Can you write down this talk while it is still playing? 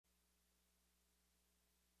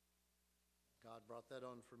brought that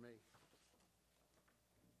on for me.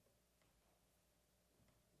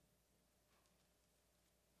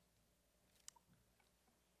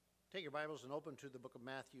 Take your Bibles and open to the book of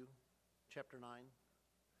Matthew, chapter 9.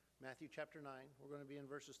 Matthew chapter 9. We're going to be in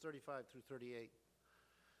verses 35 through 38.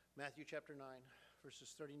 Matthew chapter 9,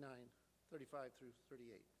 verses 35 through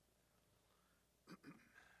 38.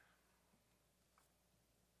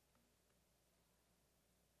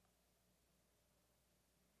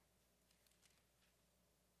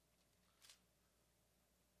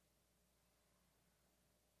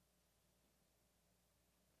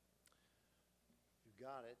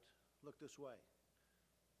 Got it. Look this way.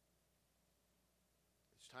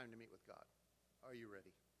 It's time to meet with God. Are you ready?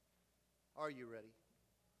 Are you ready?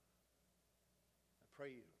 I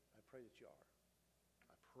pray that you are.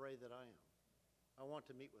 I pray that I am. I want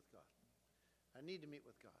to meet with God. I need to meet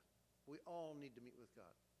with God. We all need to meet with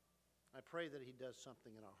God. I pray that He does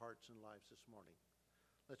something in our hearts and lives this morning.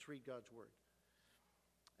 Let's read God's Word.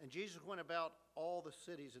 And Jesus went about all the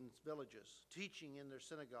cities and villages, teaching in their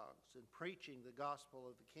synagogues and preaching the gospel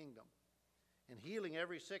of the kingdom, and healing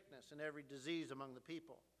every sickness and every disease among the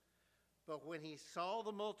people. But when He saw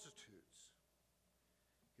the multitudes,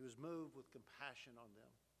 He was moved with compassion on them,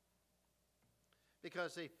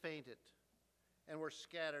 because they fainted and were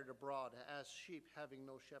scattered abroad as sheep having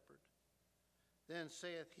no shepherd. Then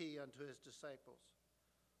saith He unto His disciples,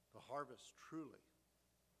 the harvest truly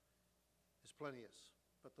is plenteous,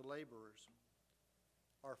 but the laborers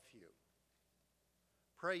are few.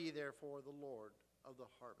 Pray ye therefore the Lord of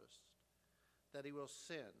the harvest, that He will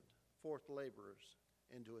send forth laborers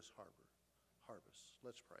into His harvest.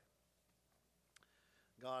 Let's pray.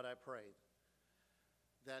 God, I pray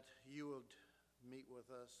that You would meet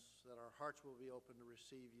with us, that our hearts will be open to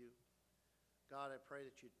receive You. God, I pray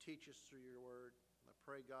that You teach us through Your word. I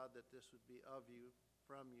pray, God, that this would be of You,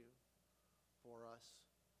 from You, for us.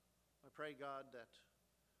 I pray, God, that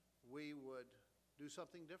we would do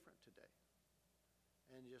something different today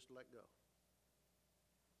and just let go.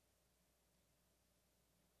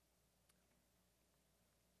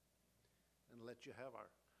 And let You have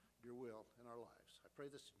Your will in our lives. I pray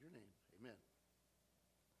this in Your name. Amen.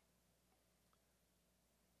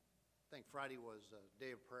 I think Friday was a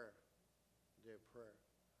day of prayer. Day of prayer.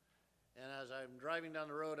 And as I'm driving down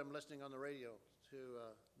the road, I'm listening on the radio to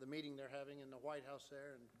the meeting they're having in the White House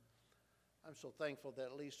there, and I'm so thankful that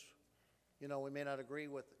at least, we may not agree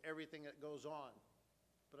with everything that goes on,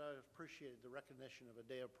 but I appreciated the recognition of a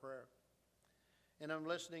day of prayer. And I'm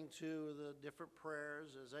listening to the different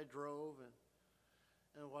prayers as I drove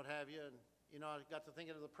and what have you. And, I got to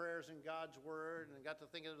thinking of the prayers in God's Word, and I got to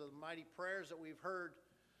thinking of the mighty prayers that we've heard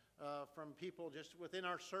from people just within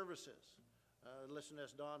our services. Listen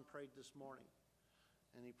as Don prayed this morning,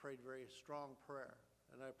 and he prayed a very strong prayer,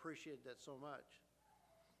 and I appreciate that so much.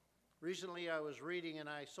 Recently I was reading and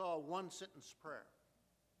I saw a one-sentence prayer,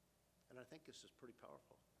 and I think this is pretty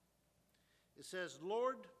powerful. It says,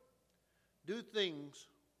 Lord, do things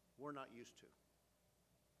we're not used to.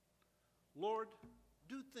 Lord,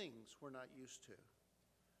 do things we're not used to.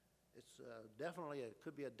 It's definitely, it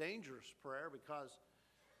could be a dangerous prayer, because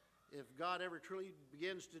if God ever truly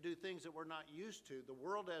begins to do things that we're not used to, the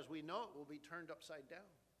world as we know it will be turned upside down.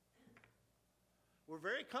 We're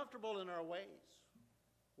very comfortable in our ways.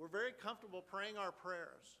 We're very comfortable praying our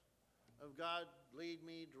prayers of God, lead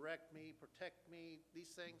me, direct me, protect me, these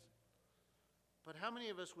things. But how many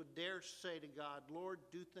of us would dare say to God, Lord,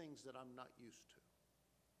 do things that I'm not used to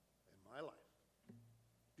in my life?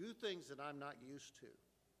 Do things that I'm not used to.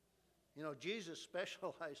 Jesus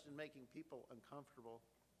specialized in making people uncomfortable.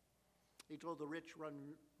 He told the rich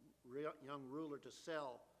young ruler to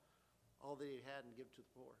sell all that he had and give to the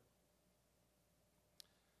poor.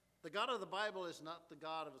 The God of the Bible is not the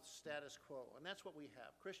God of the status quo, and that's what we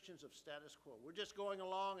have, Christians of status quo. We're just going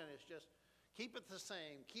along, and it's just, keep it the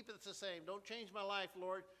same, keep it the same. Don't change my life,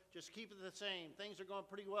 Lord, just keep it the same. Things are going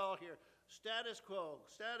pretty well here. Status quo,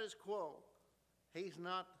 status quo. He's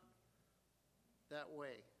not that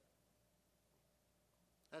way.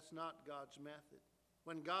 That's not God's method.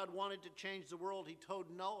 When God wanted to change the world, He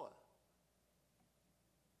told Noah,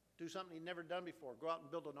 do something he'd never done before, go out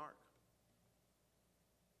and build an ark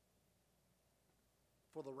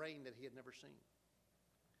for the rain that he had never seen.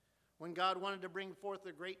 When God wanted to bring forth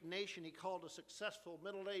a great nation, He called a successful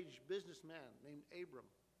middle-aged businessman named Abram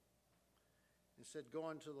and said, go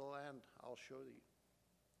into the land I'll show you.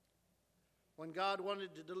 When God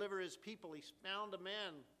wanted to deliver His people, He found a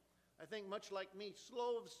man, I think much like me,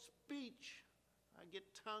 slow of speech. I get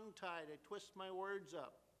tongue-tied, I twist my words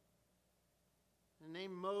up. And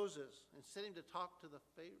named Moses and sent him to talk to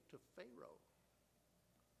Pharaoh.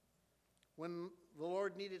 When the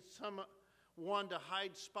Lord needed someone to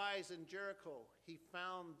hide spies in Jericho, he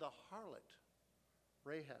found the harlot,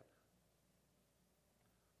 Rahab.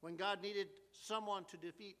 When God needed someone to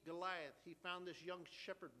defeat Goliath, he found this young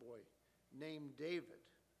shepherd boy named David.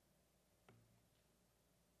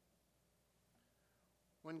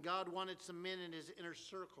 When God wanted some men in his inner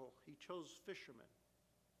circle, he chose fishermen,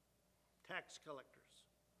 tax collectors,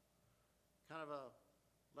 kind of a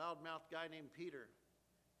loudmouth guy named Peter,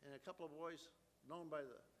 and a couple of boys known by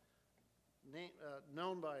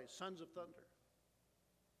Sons of Thunder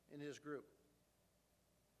in his group.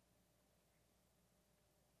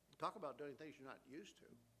 Talk about doing things you're not used to.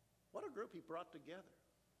 What a group he brought together.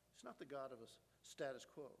 It's not the God of a status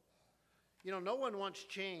quo. You know, no one wants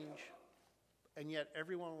change, and yet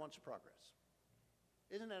everyone wants progress.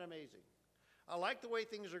 Isn't that amazing? I like the way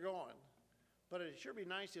things are going, but it'd sure be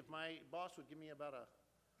nice if my boss would give me about a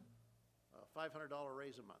 $500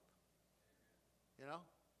 raise a month. You know?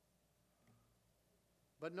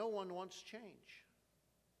 But no one wants change.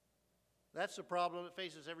 That's the problem that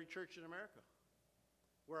faces every church in America.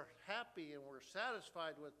 We're happy and we're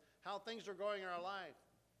satisfied with how things are going in our life,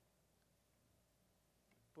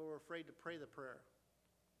 but we're afraid to pray the prayer.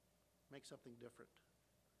 Make something different.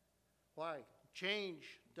 Why? Change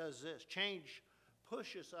does this. Change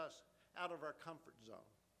pushes us out of our comfort zone.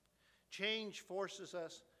 Change forces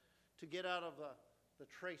us to get out of the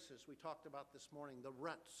traces we talked about this morning, the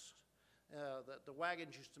ruts that the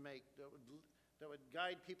wagons used to make that would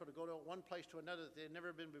guide people to go to one place to another that they had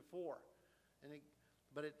never been before.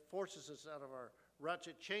 But it forces us out of our ruts.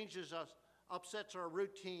 It changes us, upsets our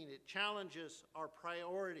routine. It challenges our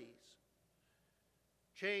priorities.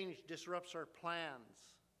 Change disrupts our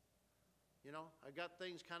plans. You know, I've got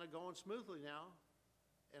things kind of going smoothly now,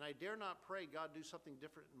 and I dare not pray God do something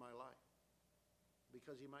different in my life,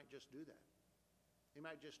 because he might just do that. He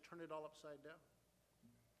might just turn it all upside down.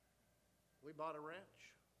 We bought a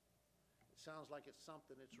ranch. It sounds like it's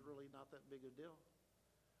something. It's really not that big a deal.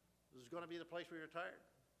 This is going to be the place we retired.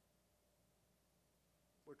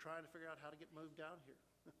 We're trying to figure out how to get moved down here.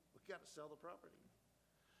 We've got to sell the property.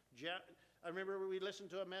 I remember we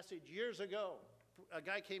listened to a message years ago. A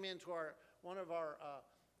guy came into one of our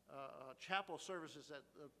chapel services at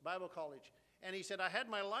the Bible college, and he said, I had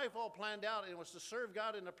my life all planned out, and it was to serve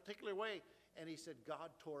God in a particular way. And he said,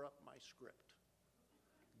 God tore up my script.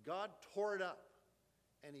 God tore it up,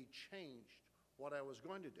 and he changed what I was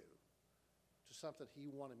going to do to something he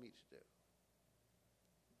wanted me to do.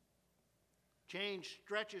 Change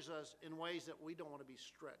stretches us in ways that we don't want to be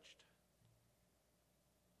stretched.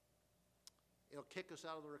 It'll kick us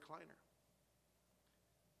out of the recliner.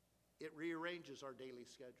 It rearranges our daily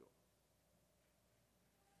schedule.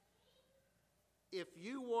 If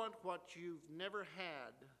you want what you've never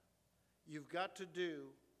had, you've got to do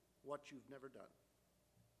what you've never done.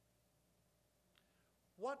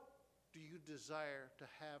 What do you desire to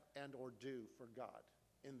have and or do for God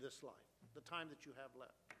in this life, the time that you have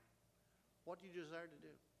left? What do you desire to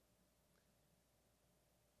do?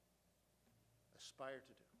 Aspire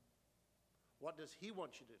to do. What does he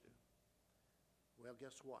want you to do? Well,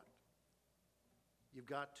 guess what? You've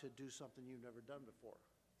got to do something you've never done before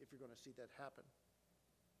if you're going to see that happen.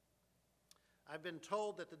 I've been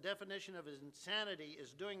told that the definition of insanity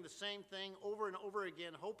is doing the same thing over and over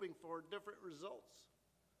again, hoping for different results.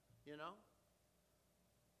 You know?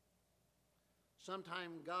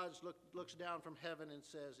 Sometimes God looks down from heaven and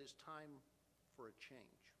says, it's time for a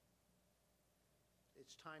change.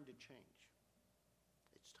 It's time to change.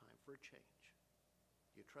 It's time for a change.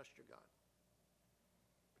 You trust your God.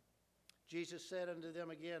 Jesus said unto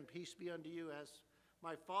them again, peace be unto you. As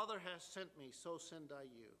my Father has sent me, so send I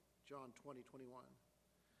you. John 20:21.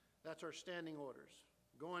 That's our standing orders.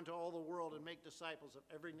 Go into all the world and make disciples of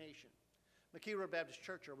every nation. McKee Road Baptist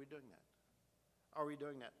Church, are we doing that? Are we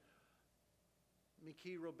doing that?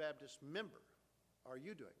 McKee Road Baptist member, are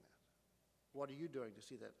you doing that? What are you doing to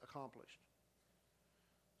see that accomplished?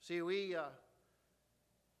 See, if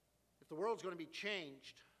the world's going to be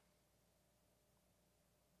changed,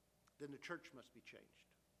 then the church must be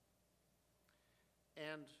changed.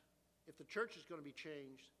 And if the church is going to be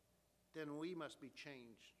changed, then we must be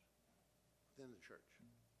changed within the church.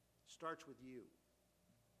 It starts with you.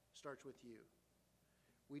 Starts with you.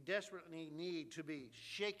 We desperately need to be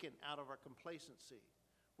shaken out of our complacency.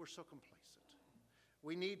 We're so complacent.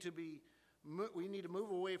 We need to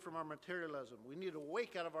move away from our materialism. We need to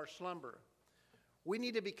wake out of our slumber. We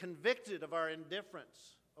need to be convicted of our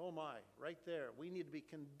indifference. Oh my, right there. We need to be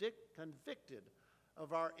convicted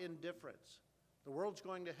of our indifference. The world's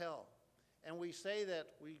going to hell. And we say that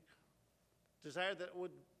we desire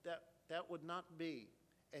that would not be,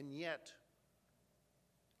 and yet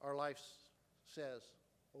our life says,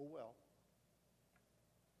 oh well.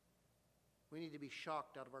 We need to be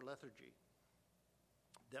shocked out of our lethargy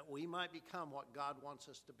that we might become what God wants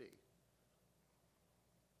us to be.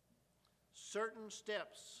 Certain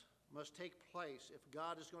steps must take place if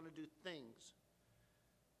God is going to do things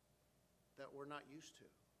that we're not used to.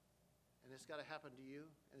 And it's got to happen to you,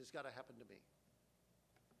 and it's got to happen to me.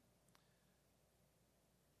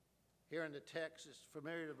 Here in the text, it's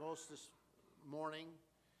familiar to most this morning.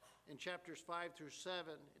 In chapters 5 through 7,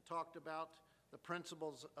 it talked about the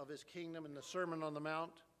principles of his kingdom in the Sermon on the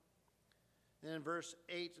Mount. And in verse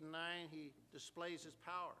 8 and 9, he displays his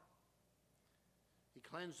power. He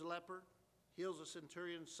cleansed the leper, heals the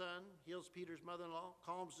centurion's son, heals Peter's mother-in-law,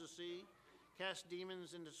 calms the sea, casts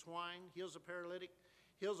demons into swine, heals a paralytic,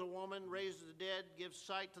 heals a woman, raises the dead, gives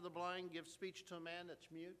sight to the blind, gives speech to a man that's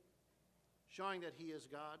mute, showing that he is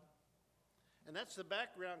God. And that's the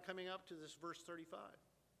background coming up to this verse 35.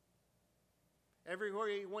 Everywhere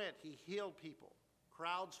he went, he healed people.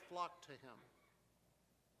 Crowds flocked to him.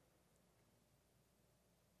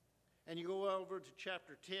 And you go over to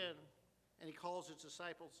chapter 10, and he calls his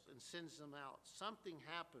disciples and sends them out. Something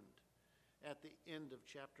happened at the end of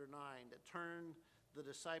chapter 9 that turned the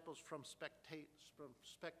disciples from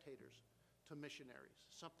spectators to missionaries.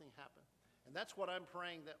 Something happened. And that's what I'm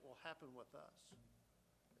praying that will happen with us.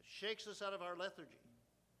 It shakes us out of our lethargy.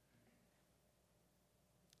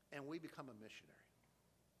 And we become a missionary.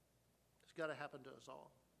 It's got to happen to us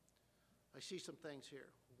all. I see some things here.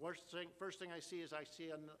 First thing I see is I see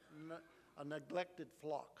a neglected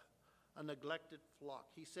flock. A neglected flock.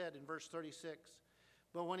 He said in verse 36,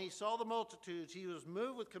 but when he saw the multitudes, he was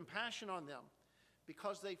moved with compassion on them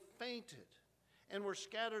because they fainted and were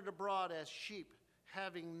scattered abroad as sheep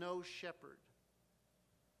having no shepherd.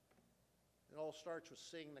 It all starts with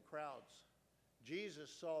seeing the crowds. Jesus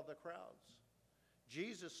saw the crowds.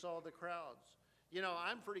 Jesus saw the crowds. You know,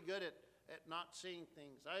 I'm pretty good at not seeing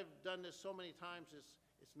things. I've done this so many times,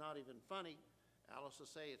 it's not even funny. Alice will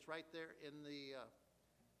say, it's right there in the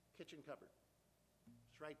kitchen cupboard.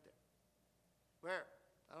 It's right there. Where?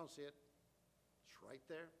 I don't see it. It's right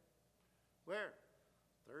there. Where?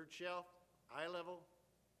 Third shelf, eye level.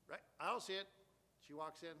 Right? I don't see it. She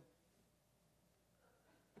walks in.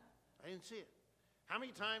 I didn't see it. How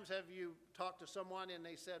many times have you talked to someone and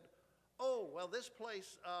they said, oh, well, this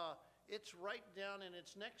place, it's right down and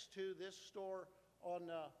it's next to this store on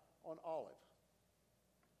Olive.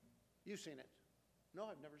 You've seen it. No,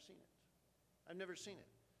 I've never seen it. I've never seen it.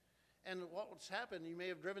 And what's happened, you may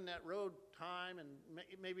have driven that road time and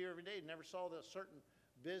maybe every day, never saw the certain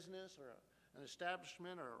business or an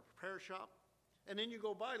establishment or a repair shop. And then you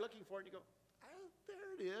go by looking for it and you go, oh,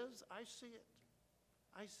 there it is. I see it.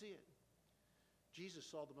 I see it. Jesus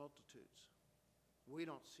saw the multitudes. We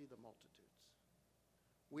don't see the multitudes.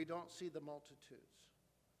 We don't see the multitudes.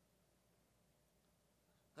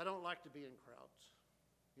 I don't like to be in crowds.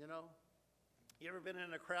 You know? You ever been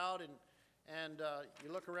in a crowd and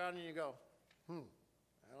you look around and you go,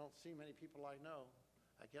 I don't see many people I know.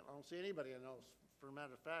 I don't see anybody I know, for a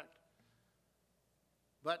matter of fact.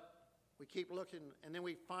 But we keep looking, and then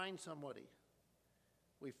we find somebody.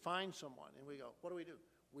 We find someone, and we go, what do?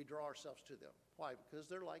 We draw ourselves to them. Why? Because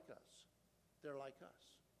they're like us. They're like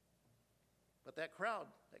us. But that crowd,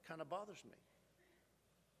 that kind of bothers me.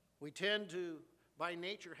 We tend to, by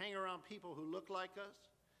nature, hang around people who look like us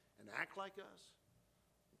and act like us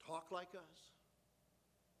and talk like us.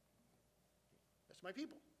 That's my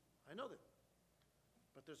people. I know them.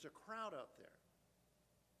 But there's a crowd out there.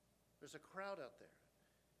 There's a crowd out there.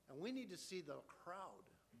 And we need to see the crowd.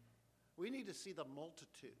 We need to see the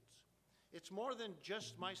multitudes. It's more than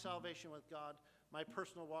just my salvation with God, my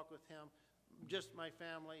personal walk with him, just my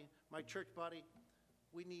family, my church body.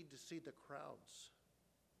 We need to see the crowds.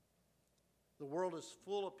 The world is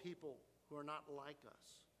full of people who are not like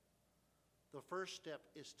us. The first step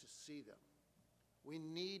is to see them. We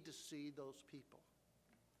need to see those people.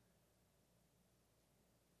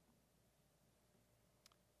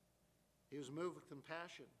 He was moved with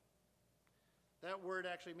compassion. That word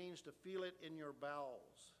actually means to feel it in your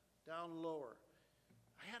bowels, down lower.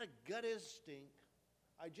 I had a gut instinct.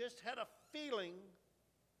 I just had a feeling.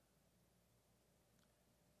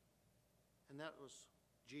 And that was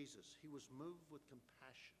Jesus. He was moved with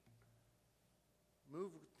compassion.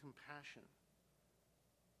 Moved with compassion.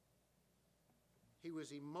 He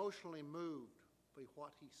was emotionally moved by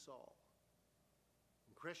what he saw.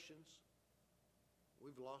 And Christians,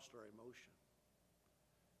 we've lost our emotion.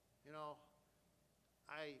 You know,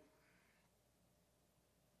 I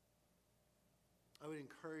would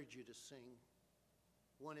encourage you to sing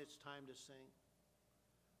when it's time to sing.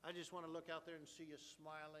 I just want to look out there and see you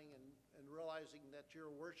smiling and realizing that you're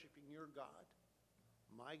worshiping your God,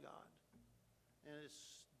 my God. And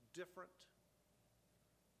it's different.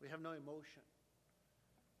 We have no emotion.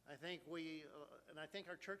 I think and I think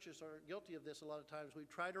our churches are guilty of this a lot of times. We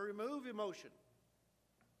try to remove emotion.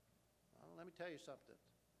 Well, let me tell you something.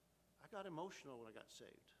 I got emotional when I got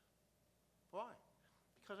saved. Why?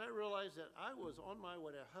 Because I realized that I was on my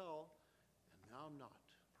way to hell, and now I'm not.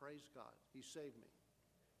 Praise God. He saved me.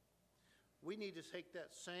 We need to take that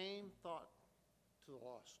same thought to the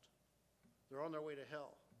lost. They're on their way to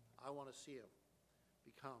hell. I want to see them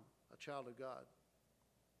become a child of God.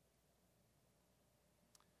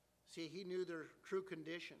 See, he knew their true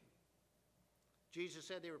condition. Jesus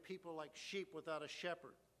said they were people like sheep without a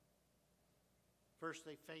shepherd. First,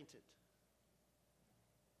 they fainted.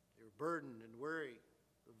 They were burdened and weary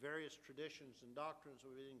of various traditions and doctrines that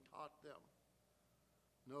were being taught them.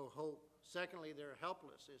 No hope. Secondly, they're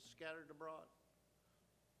helpless. It's scattered abroad.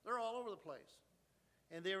 They're all over the place.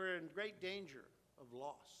 And they were in great danger of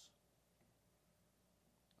loss.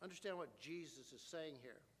 Understand what Jesus is saying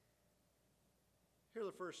here. Here are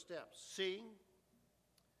the first steps: seeing,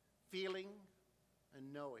 feeling,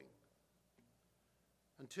 and knowing.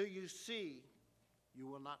 Until you see, you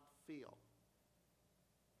will not feel.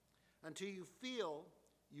 Until you feel,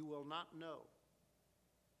 you will not know.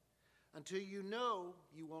 Until you know,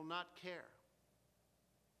 you will not care.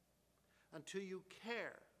 Until you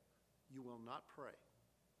care, you will not pray.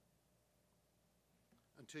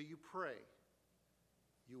 Until you pray,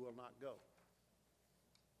 you will not go.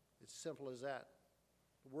 It's simple as that.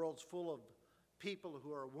 The world's full of people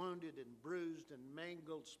who are wounded and bruised and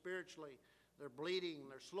mangled spiritually. They're bleeding.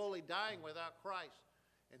 They're slowly dying without Christ.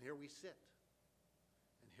 And here we sit.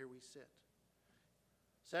 And here we sit.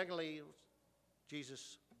 Secondly,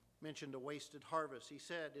 Jesus mentioned a wasted harvest. He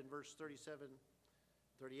said in verse 37,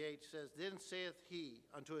 38, says, Then saith he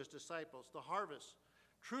unto his disciples, The harvest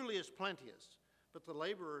truly is plenteous, but the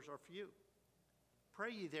laborers are few.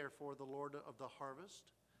 Pray ye therefore the Lord of the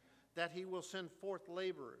harvest, that he will send forth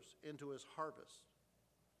laborers into his harvest.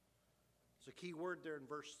 There's a key word there in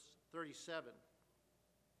verse 37.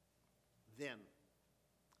 Then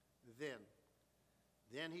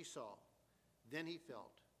he saw, then he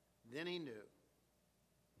felt, then he knew,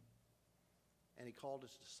 and he called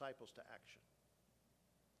his disciples to action.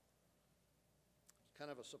 It's kind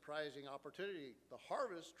of a surprising opportunity. The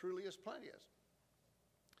harvest truly is plenteous.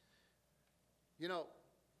 You know,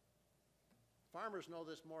 farmers know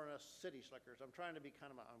this more than us city slickers. I'm trying to be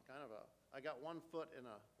I got one foot in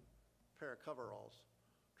a pair of coveralls,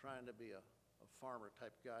 trying to be a farmer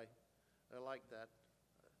type guy. I like that.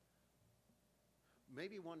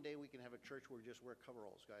 Maybe one day we can have a church where we just wear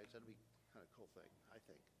coveralls, guys. That'd be kind of a cool thing, I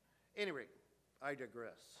think. Anyway, I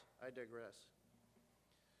digress.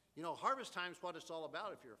 You know, harvest time is what it's all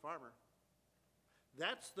about if you're a farmer.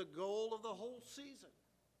 That's the goal of the whole season.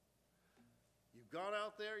 You've gone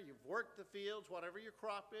out there, you've worked the fields, whatever your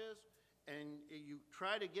crop is, and you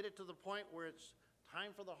try to get it to the point where it's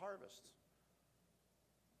time for the harvest.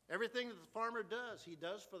 Everything that the farmer does, he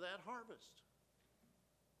does for that harvest.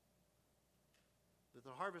 That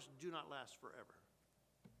the harvest do not last forever.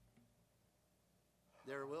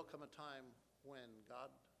 There will come a time when God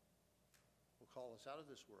will call us out of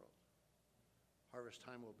this world. Harvest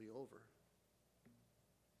time will be over.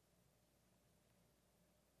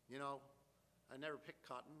 You know, I never picked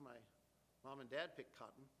cotton. My mom and dad picked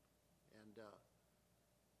cotton. And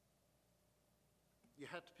you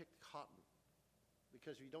have to pick the cotton.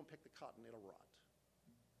 Because if you don't pick the cotton, it'll rot.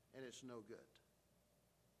 And it's no good.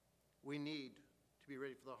 We need to be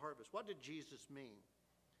ready for the harvest. What did Jesus mean?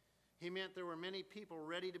 He meant there were many people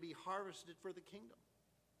ready to be harvested for the kingdom.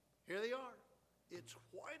 Here they are. It's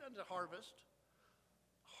white unto harvest.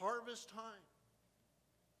 Harvest time.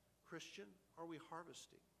 Christian, are we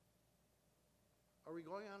harvesting? Are we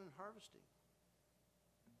going out and harvesting?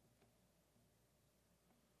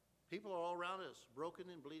 People are all around us, broken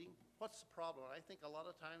and bleeding. What's the problem? I think a lot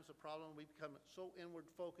of times the problem, we become so inward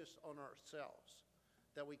focused on ourselves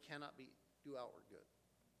that we cannot do outward good.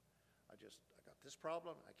 I got this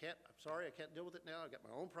problem. I'm sorry, I can't deal with it now. I've got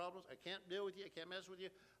my own problems. I can't deal with you. I can't mess with you.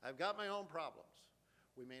 I've got my own problems.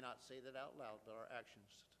 We may not say that out loud, but our actions,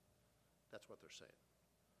 that's what they're saying.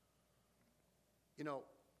 You know,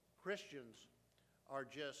 Christians are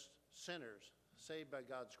just sinners saved by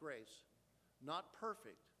God's grace, not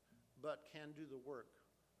perfect, but can do the work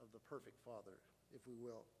of the perfect Father, if we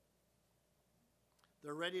will.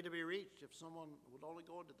 They're ready to be reached if someone would only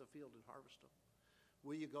go into the field and harvest them.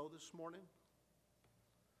 Will you go this morning?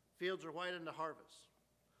 Fields are white unto harvest.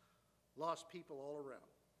 Lost people all around.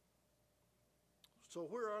 I was So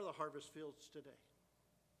where are the harvest fields today?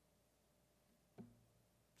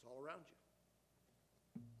 It's all around you.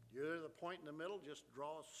 You're the point in the middle, just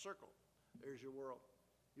draw a circle. There's your world.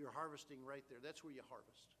 You're harvesting right there. That's where you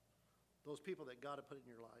harvest. Those people that God had put in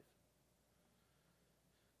your life.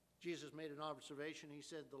 Jesus made an observation. He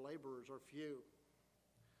said the laborers are few.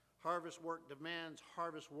 Harvest work demands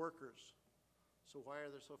harvest workers. So why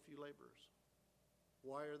are there so few laborers?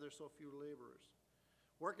 Why are there so few laborers?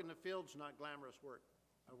 Work in the field's not glamorous work.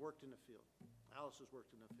 I worked in the field. Alice has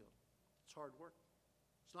worked in the field. It's hard work.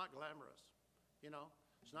 It's not glamorous. You know,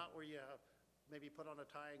 it's not where you maybe put on a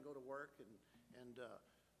tie and go to work and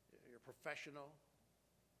you're professional.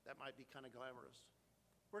 That might be kind of glamorous.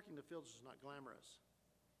 Working the fields is not glamorous.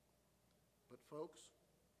 But folks,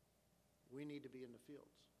 we need to be in the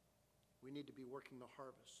fields. We need to be working the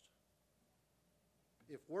harvest.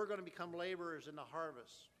 If we're going to become laborers in the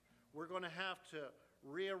harvest, we're going to have to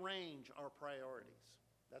rearrange our priorities.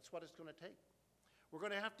 That's what it's going to take. We're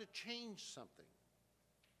going to have to change something.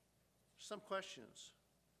 Some questions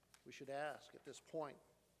we should ask at this point.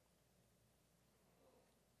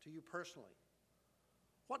 To you personally,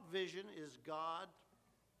 what vision is God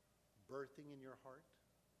birthing in your heart?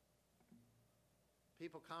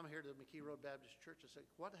 People come here to the McKee Road Baptist Church and say,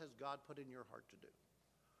 what has God put in your heart to do?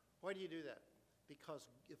 Why do you do that? Because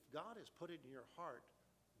if God has put it in your heart,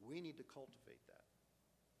 we need to cultivate that.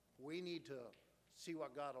 We need to see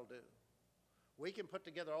what God will do. We can put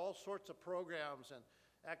together all sorts of programs and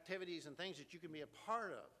activities and things that you can be a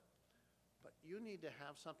part of, but you need to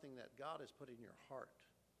have something that God has put in your heart.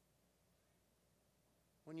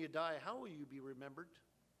 When you die, how will you be remembered?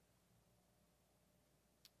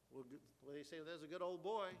 Well, they say, there's a good old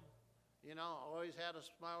boy, you know, always had a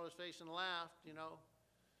smile on his face and laughed, you know.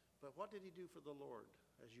 But what did he do for the Lord,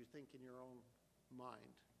 as you think in your own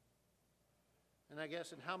mind? And I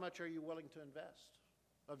guess, and how much are you willing to invest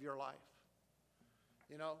of your life?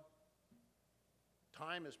 You know,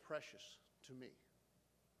 time is precious to me.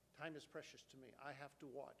 Time is precious to me. I have to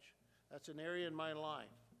watch. That's an area in my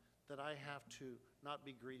life that I have to not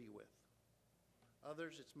be greedy with.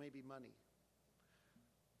 Others, it's maybe money.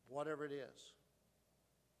 Whatever it is,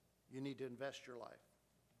 you need to invest your life.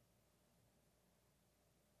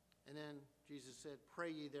 And then Jesus said,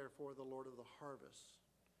 pray ye therefore the Lord of the harvest.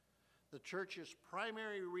 The church's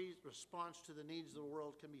primary response to the needs of the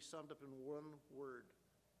world can be summed up in one word: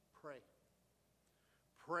 pray.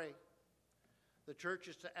 Pray. The church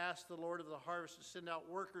is to ask the Lord of the harvest to send out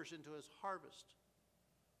workers into his harvest.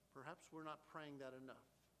 Perhaps we're not praying that enough.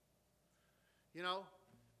 You know,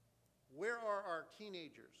 where are our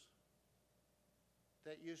teenagers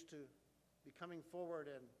that used to be coming forward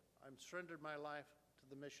and I've surrendered my life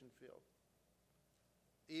to the mission field?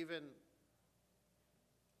 Even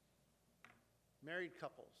married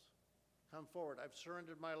couples come forward. I've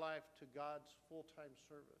surrendered my life to God's full-time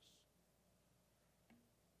service.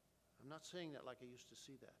 I'm not saying that like I used to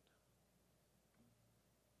see that.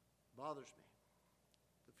 It bothers me.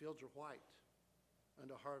 The fields are white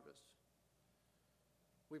unto harvest.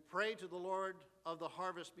 We pray to the Lord of the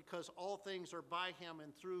harvest because all things are by him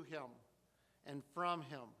and through him and from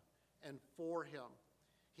him and for him.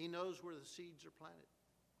 He knows where the seeds are planted.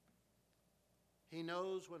 He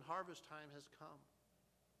knows when harvest time has come.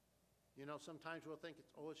 You know, sometimes we'll think,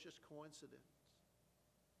 it's just coincidence.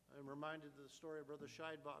 I'm reminded of the story of Brother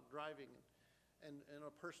Scheidbach driving. And on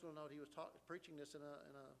a personal note, he was preaching this in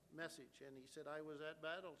a message. And he said, I was at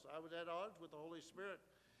battles. I was at odds with the Holy Spirit.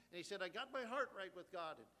 And he said, I got my heart right with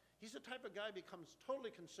God. And he's the type of guy who becomes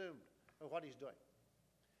totally consumed with what he's doing.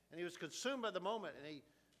 And he was consumed by the moment. And he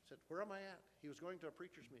said, where am I at? He was going to a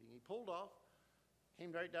preacher's meeting. He pulled off,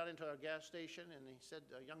 came right down into a gas station. And he said,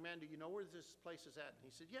 young man, do you know where this place is at? And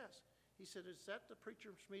he said, yes. He said, is that the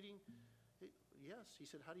preacher's meeting? Yes. He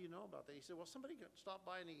said, how do you know about that? He said, well, somebody stopped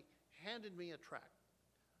by and he handed me a tract.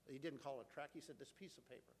 He didn't call it a tract. He said, this piece of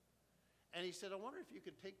paper. And he said, I wonder if you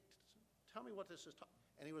could tell me what this is.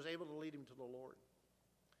 And he was able to lead him to the Lord.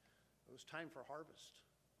 It was time for harvest.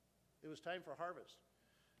 It was time for harvest.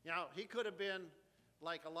 Now, he could have been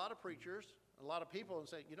like a lot of preachers, a lot of people, and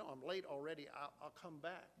say, you know, I'm late already. I'll come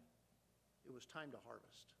back. It was time to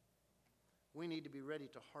harvest. We need to be ready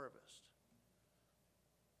to harvest.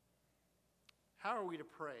 How are we to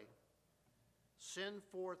pray? Send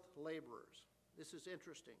forth laborers. This is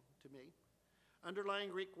interesting to me. Underlying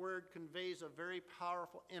Greek word conveys a very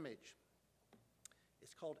powerful image.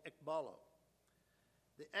 It's called ekbalo.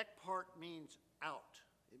 The ek part means out.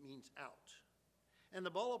 It means out. And the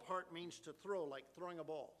balo part means to throw, like throwing a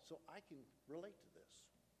ball. So I can relate to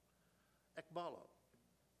this. Ekbalo.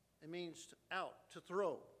 It means out, to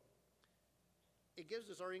throw. It gives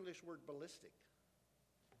us our English word ballistic.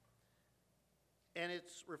 And it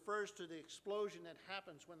refers to the explosion that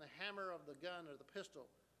happens when the hammer of the gun or the pistol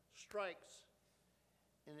strikes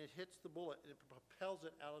and it hits the bullet and it propels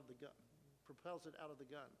it out of the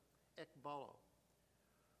gun. Ekbalo.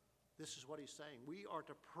 This is what he's saying. We are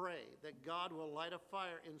to pray that God will light a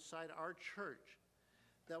fire inside our church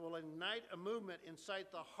that will ignite a movement inside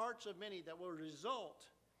the hearts of many that will result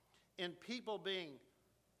in people being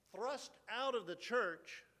thrust out of the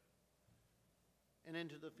church and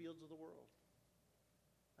into the fields of the world.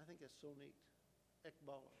 I think that's so neat.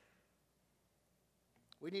 Ekbalo.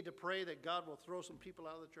 We need to pray that God will throw some people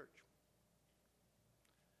out of the church.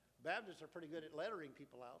 Baptists are pretty good at lettering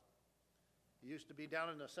people out. It used to be down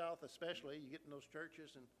in the South especially. You get in those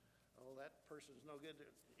churches and, oh, that person's no good.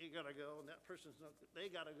 You got to go. And that person's no good. They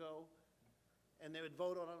got to go. And they would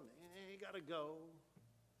vote on them. You got to go.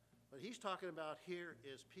 What he's talking about here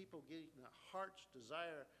is people getting a heart's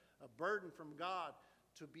desire, a burden from God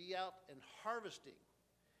to be out and harvesting.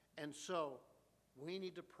 And so we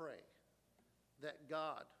need to pray that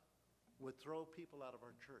God would throw people out of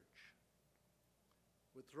our church.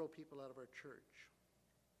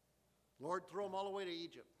 Lord, throw them all the way to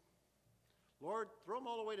Egypt. Lord, throw them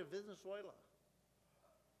all the way to Venezuela.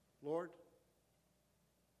 Lord,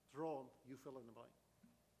 throw them, you fill in the blank.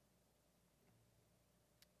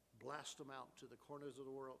 Blast them out to the corners of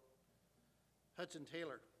the world. Hudson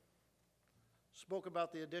Taylor spoke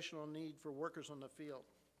about the additional need for workers on the field.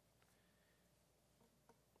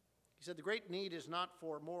 He said, the great need is not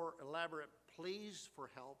for more elaborate pleas for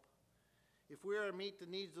help. If we are to meet the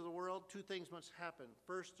needs of the world, two things must happen.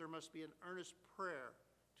 First, there must be an earnest prayer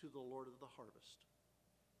to the Lord of the harvest.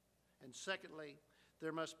 And secondly,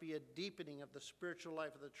 there must be a deepening of the spiritual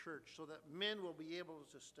life of the church so that men will be able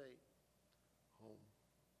to stay home.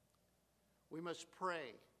 We must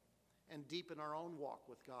pray and deepen our own walk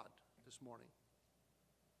with God this morning,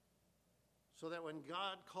 so that when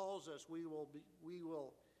God calls us, we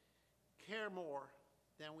will care more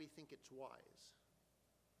than we think it's wise.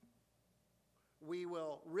 We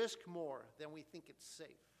will risk more than we think it's safe.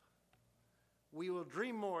 We will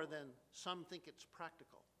dream more than some think it's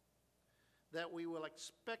practical. That we will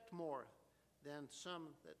expect more than some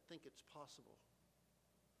that think it's possible.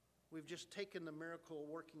 We've just taken the miracle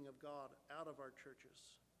working of God out of our churches.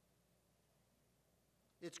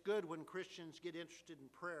 It's good when Christians get interested in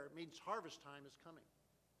prayer. It means harvest time is coming.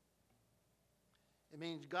 It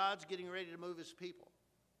means God's getting ready to move his people.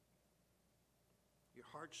 Your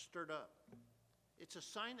heart's stirred up. It's a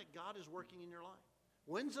sign that God is working in your life.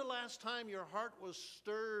 When's the last time your heart was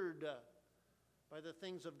stirred by the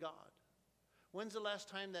things of God? When's the last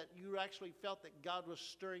time that you actually felt that God was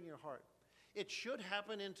stirring your heart? It should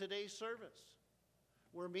happen in today's service.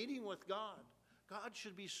 We're meeting with God. God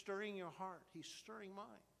should be stirring your heart. He's stirring mine.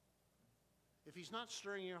 If he's not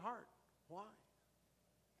stirring your heart, why?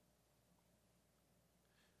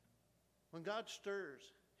 When God stirs,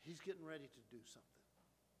 he's getting ready to do something.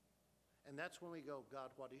 And that's when we go, God,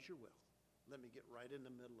 what is your will? Let me get right in the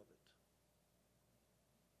middle of it.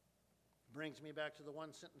 Brings me back to the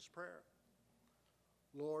one-sentence prayer.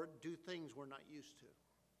 Lord, do things we're not used to.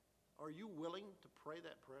 Are you willing to pray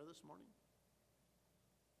that prayer this morning?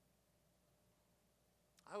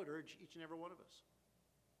 I would urge each and every one of us,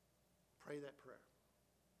 pray that prayer.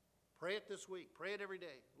 Pray it this week. Pray it every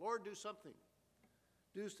day. Lord, do something.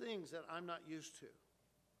 Do things that I'm not used to.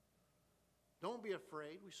 Don't be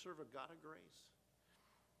afraid. We serve a God of grace.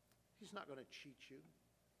 He's not going to cheat you.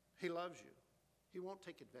 He loves you. He won't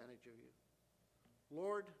take advantage of you.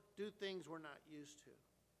 Lord, do things we're not used to.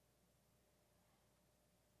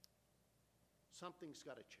 Something's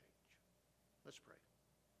got to change. Let's pray.